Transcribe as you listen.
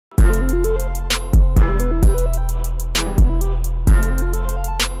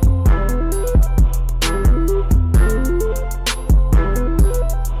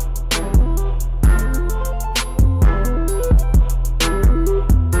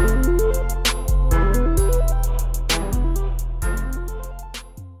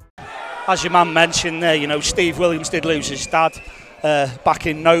as your man mentioned there, you know, Steve Williams did lose his dad back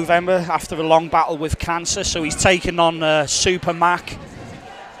in November after a long battle with cancer, so he's taken on Super Mac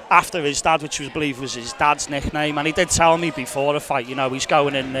after his dad, which I believe was his dad's nickname. And he did tell me before the fight, you know, he's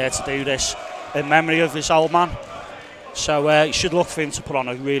going in there to do this in memory of his old man. So you should look for him to put on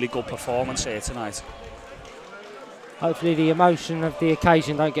a really good performance here tonight. Hopefully the emotion of the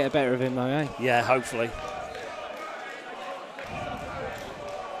occasion don't get the better of him though, eh? Yeah, hopefully.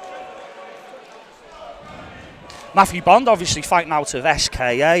 Matthew Bond obviously fighting out of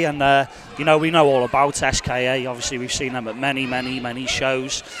SKA, and you know, we know all about SKA. Obviously we've seen them at many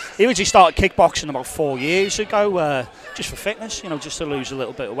shows. He originally started kickboxing about 4 years ago, just for fitness, you know, just to lose a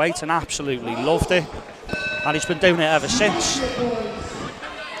little bit of weight, and absolutely loved it. And he's been doing it ever since.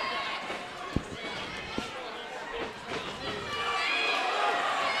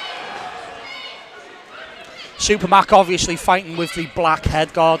 Super Mac obviously fighting with the black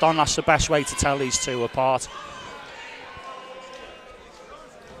head guard on. That's the best way to tell these two apart.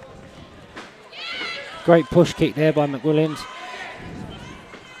 Great push kick there by McWilliams.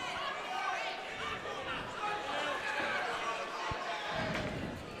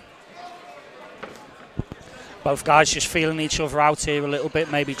 Both guys just feeling each other out here a little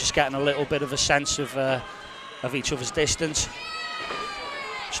bit, maybe just getting a little bit of a sense of each other's distance.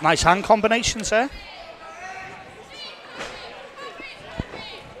 Some nice hand combinations there.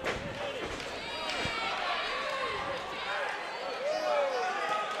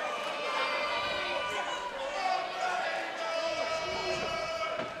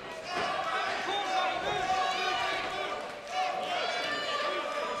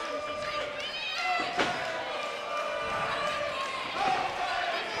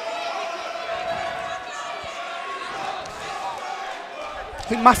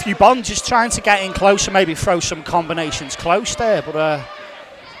 I think Matthew Bond just trying to get in close and maybe throw some combinations close there, but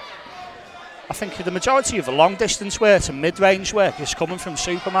I think the majority of the long distance work and mid-range work is coming from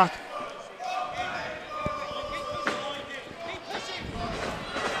Super Mac.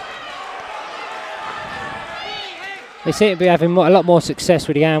 They seem to be having a lot more success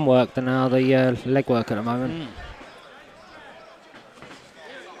with the hand work than the leg work at the moment.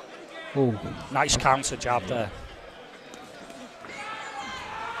 Ooh. Nice counter jab there.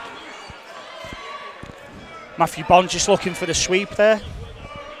 Matthew Bond just looking for the sweep there.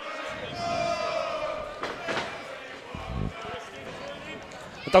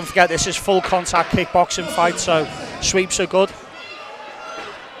 But don't forget, this is full contact kickboxing fight, so sweeps are good.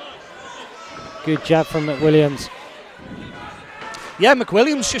 Good jab from McWilliams. Yeah,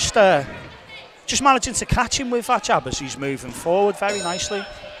 McWilliams just managing to catch him with that jab as he's moving forward very nicely.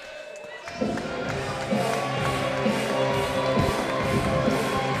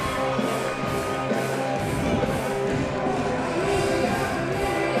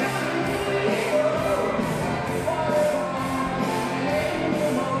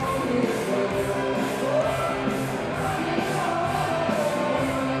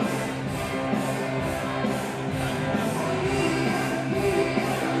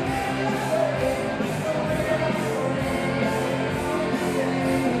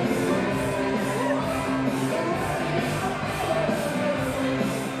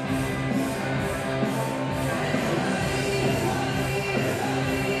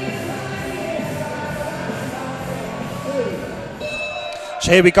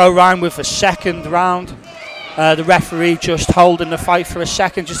 So here we go round with the second round. The referee just holding the fight for a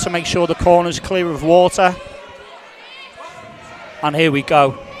second just to make sure the corner's clear of water. And here we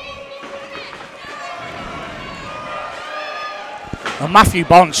go. And Matthew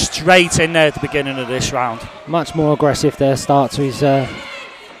Bond straight in there at the beginning of this round. Much more aggressive there, start to his... And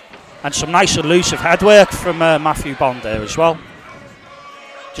some nice elusive head work from Matthew Bond there as well.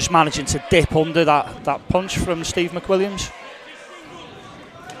 Just managing to dip under that punch from Steve McWilliams.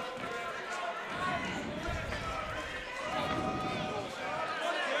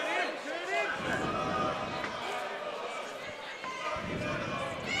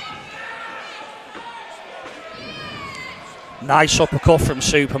 Nice uppercut from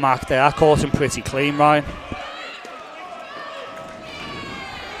Super Mac there. I caught him pretty clean, Ryan.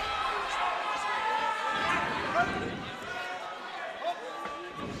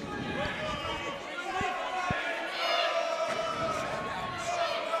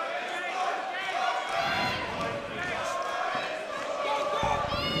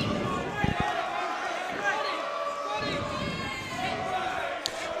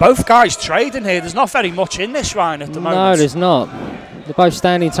 Both guys trading here. There's not very much in this round at the moment. No, there's not. They're both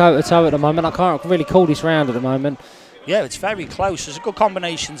standing toe to toe at the moment. I can't really call this round at the moment. Yeah, it's very close. There's good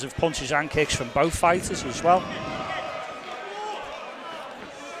combinations of punches and kicks from both fighters as well.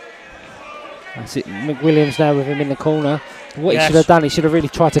 That's it. McWilliams now with him in the corner. What Yes. he should have done, he should have really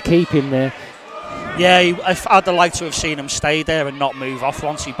tried to keep him there. Yeah, I'd like to have seen him stay there and not move off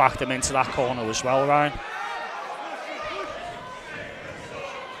once he backed him into that corner as well, Ryan.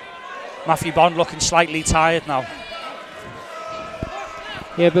 Matthew Bond looking slightly tired now.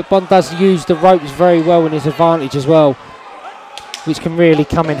 Yeah, but Bond does use the ropes very well in his advantage as well, which can really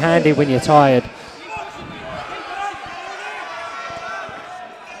come in handy when you're tired.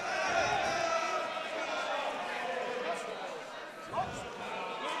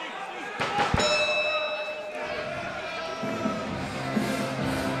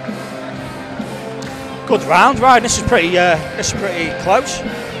 Good round, right? This is pretty close.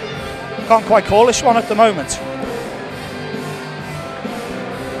 Can't quite call this one at the moment.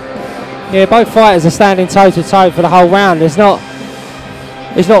 Yeah, both fighters are standing toe to toe for the whole round. There's not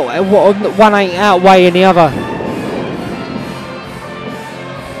one ain't outweighing the other.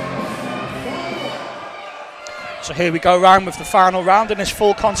 So here we go, round with the final round in this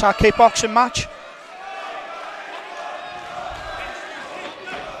full contact kickboxing match.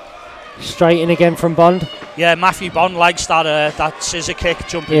 Straight in again from Bond. Yeah, Matthew Bond likes that scissor kick,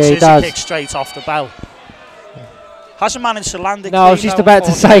 jumping Yeah, scissor kick straight off the bell. Hasn't managed to land it. No, I was just about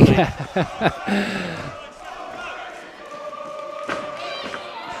to say that.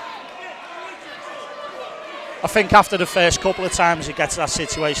 I think after the first couple of times it gets to that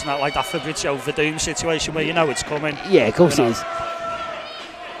situation, like that Fabrizio Verdum situation where you know it's coming. Yeah, of course it is.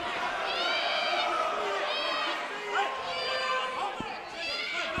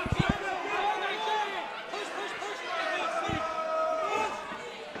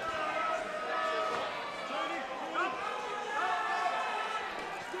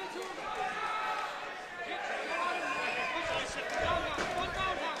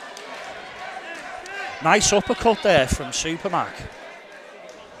 Nice uppercut there from Supermac.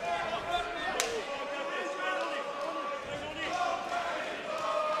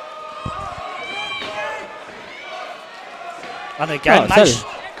 And again, nice,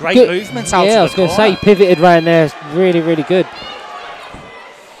 great movement out of the corner. Yeah, I was going to say, pivoted round there, really, really good.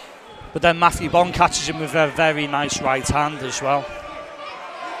 But then Matthew Bond catches him with a very nice right hand as well.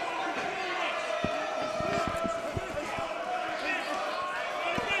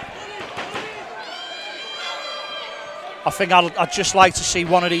 I think I'd just like to see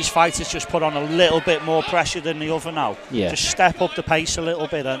one of these fighters just put on a little bit more pressure than the other now. Yeah. Just step up the pace a little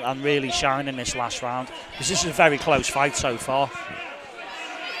bit and really shine in this last round. Because this is a very close fight so far.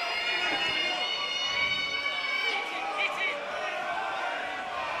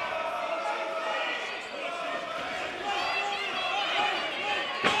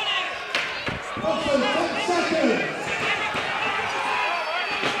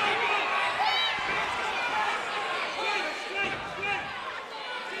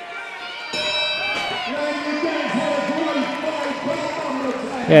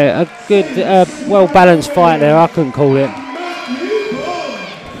 Yeah, a good, well-balanced fight there, I couldn't call it.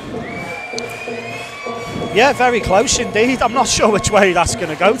 Yeah, very close indeed. I'm not sure which way that's going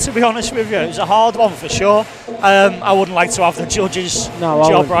to go, to be honest with you. It was a hard one for sure. I wouldn't like to have the judges'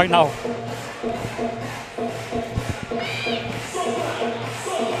 job right now.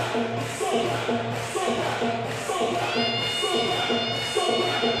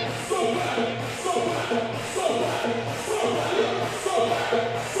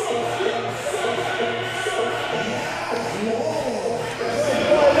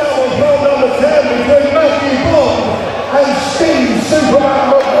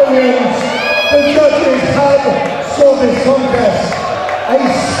 Superman McWilliams, the judges have scored this contest a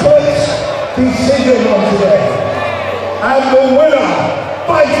split decision on today. And the winner,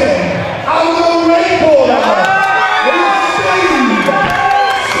 fighting out of the red corner.